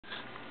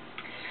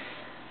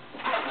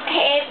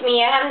it's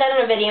me. I haven't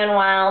done a video in a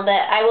while, but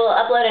I will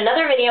upload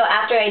another video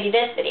after I do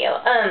this video.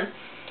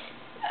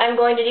 I'm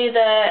going to do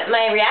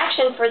my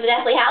reaction for the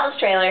Deathly Hallows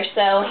trailer,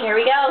 so here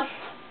we go.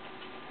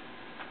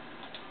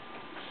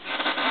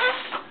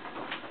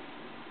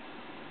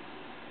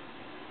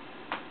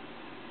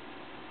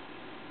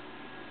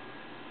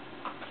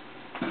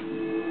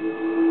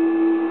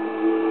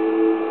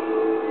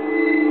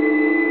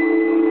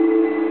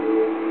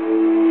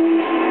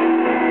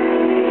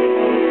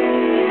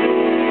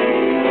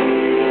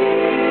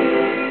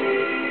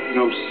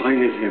 No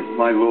sign of him,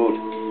 my lord.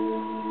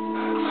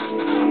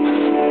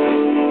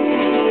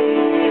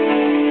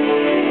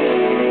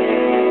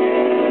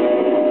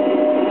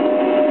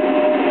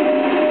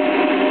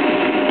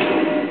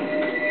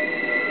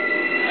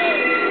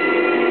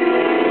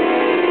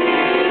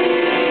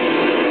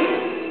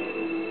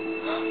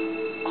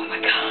 Oh my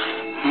God.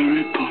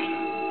 Harry Potter.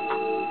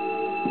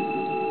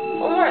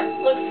 Voldemort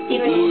looks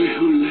even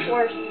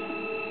worse.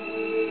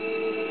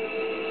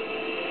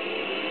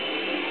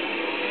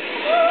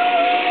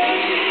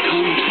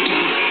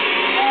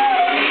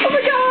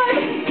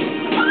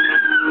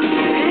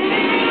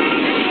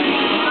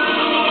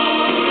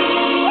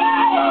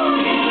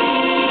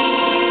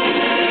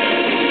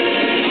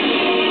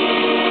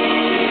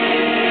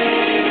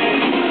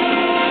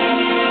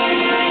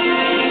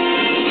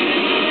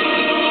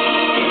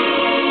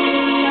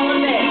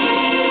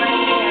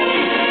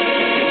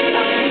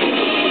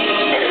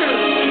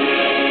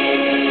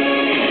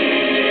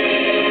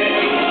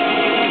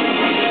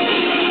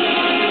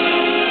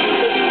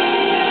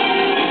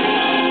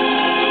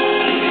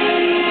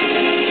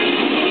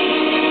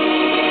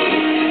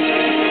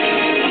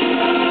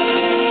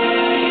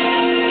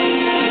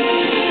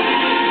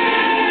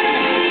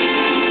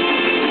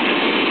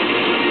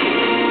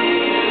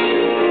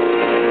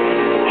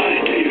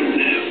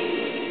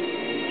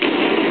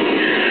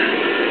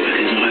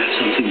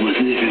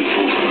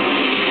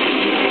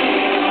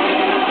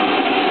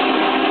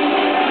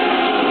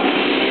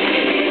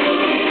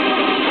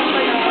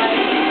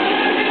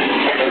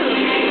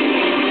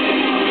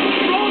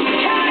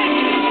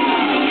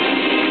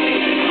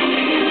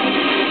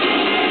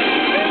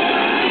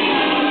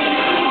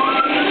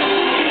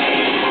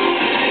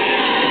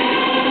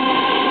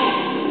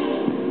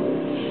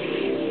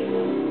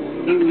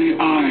 Only I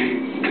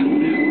can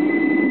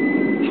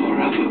live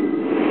forever.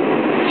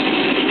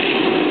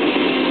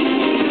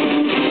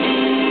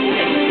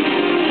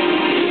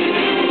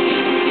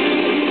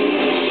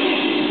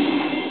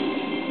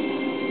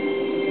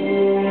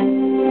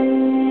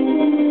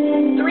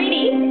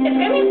 It's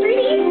gonna be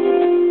 3D?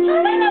 How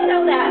did I not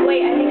know that?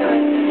 Wait, I think I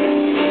was...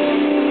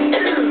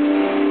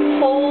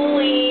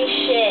 Holy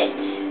shit.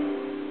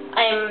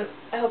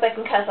 I hope I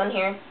can cuss on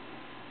here.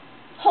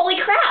 Holy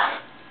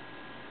crap!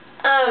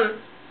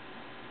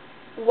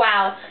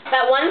 Wow.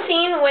 That one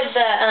scene with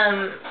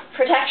the,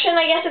 protection,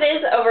 I guess it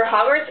is, over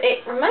Hogwarts,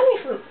 it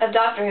reminded me of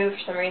Doctor Who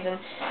for some reason.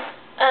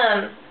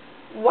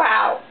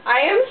 Wow. I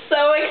am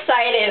so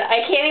excited.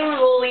 I can't even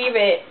believe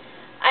it.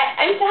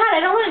 I'm sad. I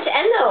don't want it to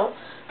end, though.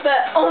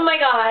 But, oh my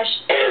gosh.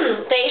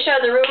 They show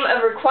the Room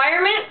of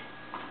Requirement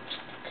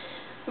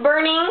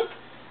burning.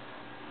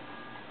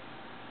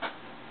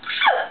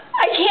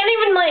 I can't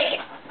even.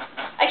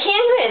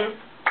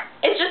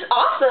 It's just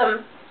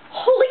awesome.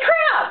 Holy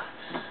crap.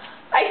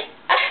 I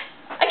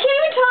can't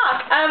even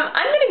talk. I'm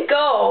gonna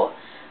go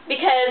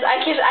because I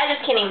just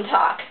can't even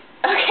talk.